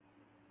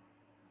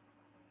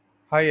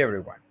Hi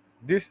everyone.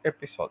 This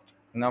episode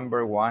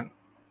number one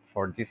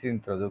for this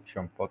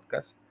introduction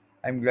podcast,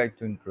 I'm glad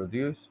to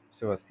introduce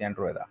Sebastian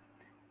Rueda,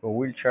 who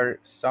will share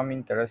some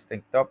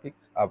interesting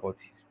topics about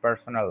his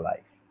personal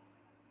life.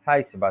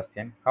 Hi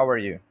Sebastian, how are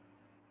you?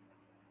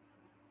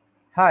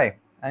 Hi,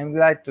 I'm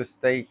glad to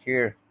stay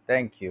here.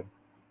 Thank you.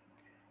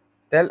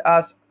 Tell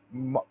us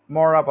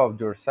more about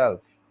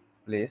yourself,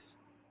 please.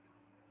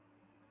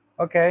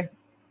 Okay,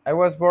 I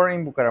was born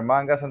in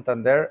Bucaramanga,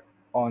 Santander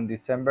on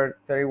December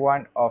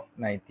 31 of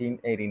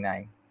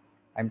 1989.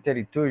 I'm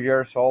 32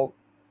 years old.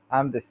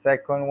 I'm the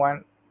second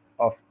one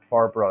of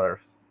four brothers.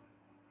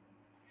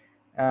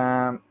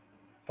 Um,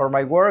 for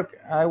my work,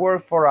 I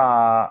work for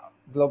a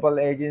global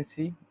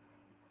agency,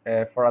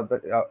 for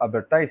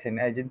advertising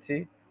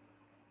agency.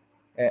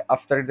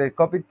 After the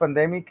COVID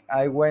pandemic,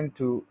 I went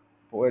to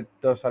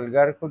Puerto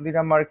Salgar,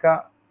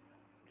 Cundinamarca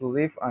to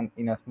live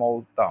in a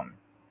small town.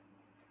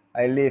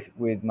 I live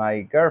with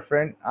my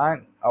girlfriend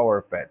and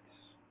our pets.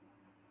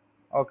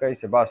 Okay,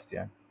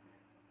 Sebastian,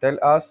 tell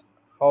us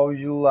how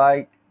you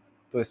like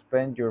to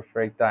spend your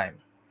free time.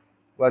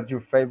 What's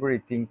your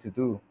favorite thing to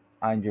do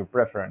and your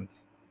preference?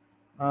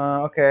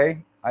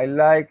 Okay, I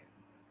like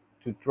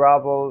to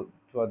travel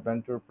to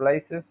adventure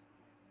places.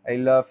 I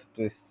love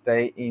to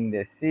stay in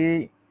the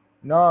sea.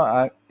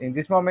 No, in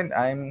this moment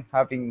I'm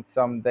having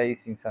some days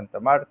in Santa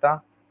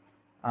Marta.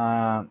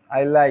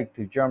 I like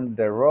to jump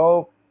the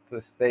rope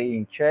to stay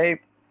in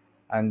shape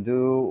and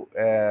do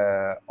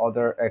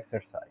other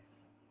exercise.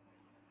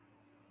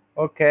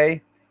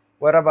 Okay,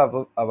 what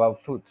about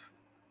food?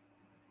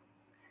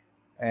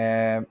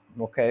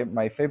 Okay,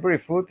 my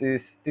favorite food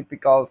is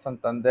typical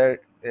Santander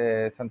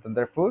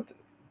food,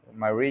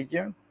 my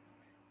region,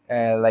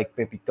 like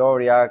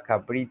pepitoria,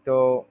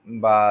 cabrito,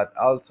 but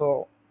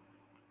also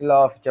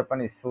love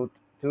Japanese food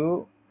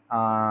too,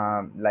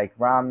 like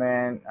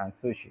ramen and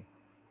sushi.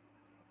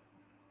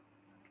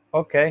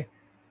 Okay,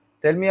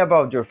 tell me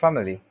about your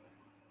family.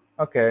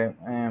 Okay,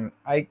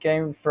 I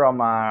came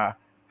from a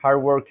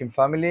hardworking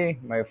family.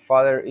 My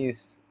father is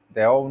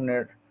the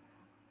owner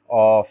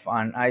of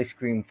an ice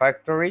cream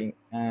factory,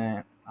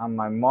 and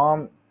my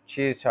mom,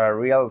 she's a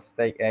real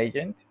estate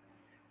agent.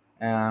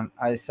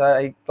 As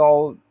I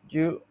told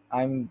you,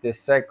 I'm the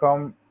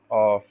second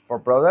of four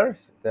brothers.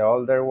 The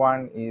older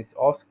one is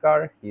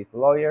Oscar, he's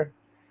lawyer.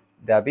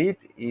 David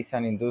is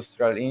an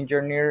industrial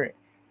engineer.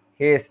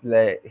 He's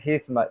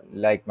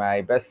like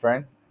my best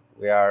friend.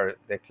 We are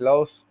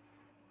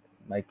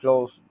my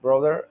close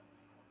brother.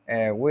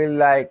 We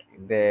like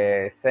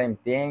the same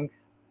things.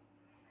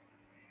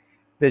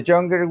 The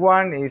younger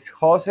one is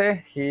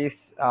Jose. He's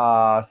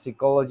a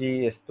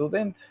psychology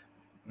student,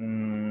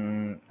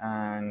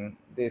 and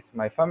this is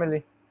my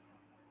family.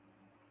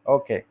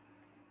 Okay,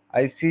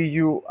 I see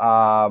you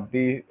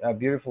be a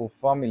beautiful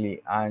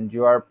family, and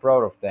you are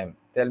proud of them.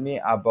 Tell me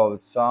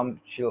about some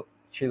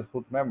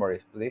childhood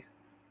memories, please.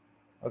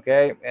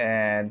 Okay,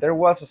 and there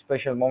was a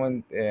special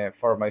moment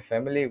for my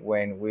family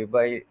when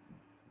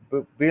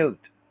built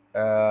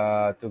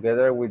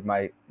together with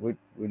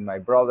my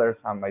brothers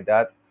and my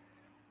dad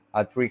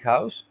a tree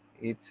house.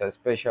 It's a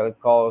special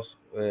cause.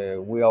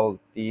 We all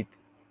did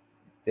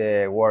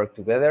the work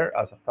together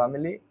as a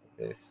family.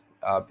 It's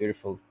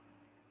beautiful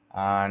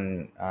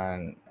and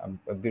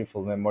a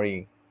beautiful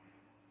memory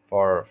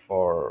for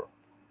for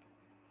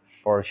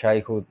for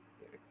childhood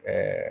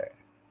uh,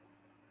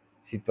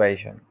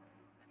 situation.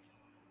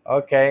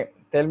 Okay,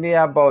 tell me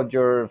about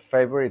your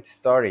favorite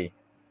story.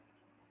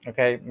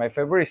 Okay, my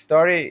favorite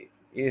story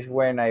is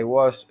when I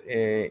was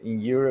in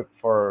Europe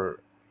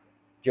for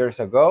years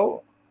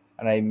ago,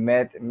 and I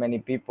met many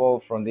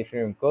people from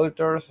different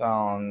cultures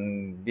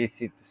and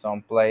visit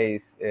some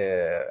place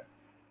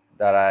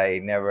that I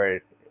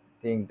never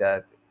think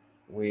that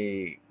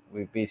we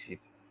visit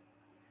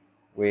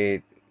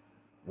with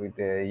with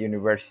the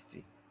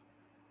university.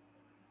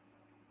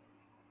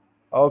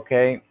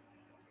 Okay,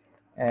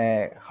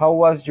 how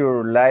was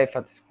your life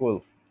at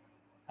school?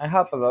 I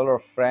have a lot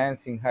of friends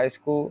in high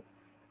school.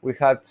 We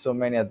had so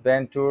many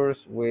adventures.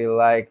 We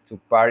like to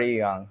party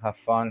and have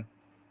fun.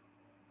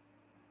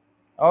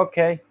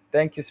 Okay,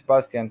 thank you,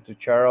 Sebastian, to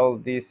share all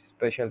these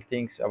special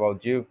things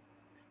about you.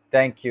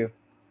 Thank you.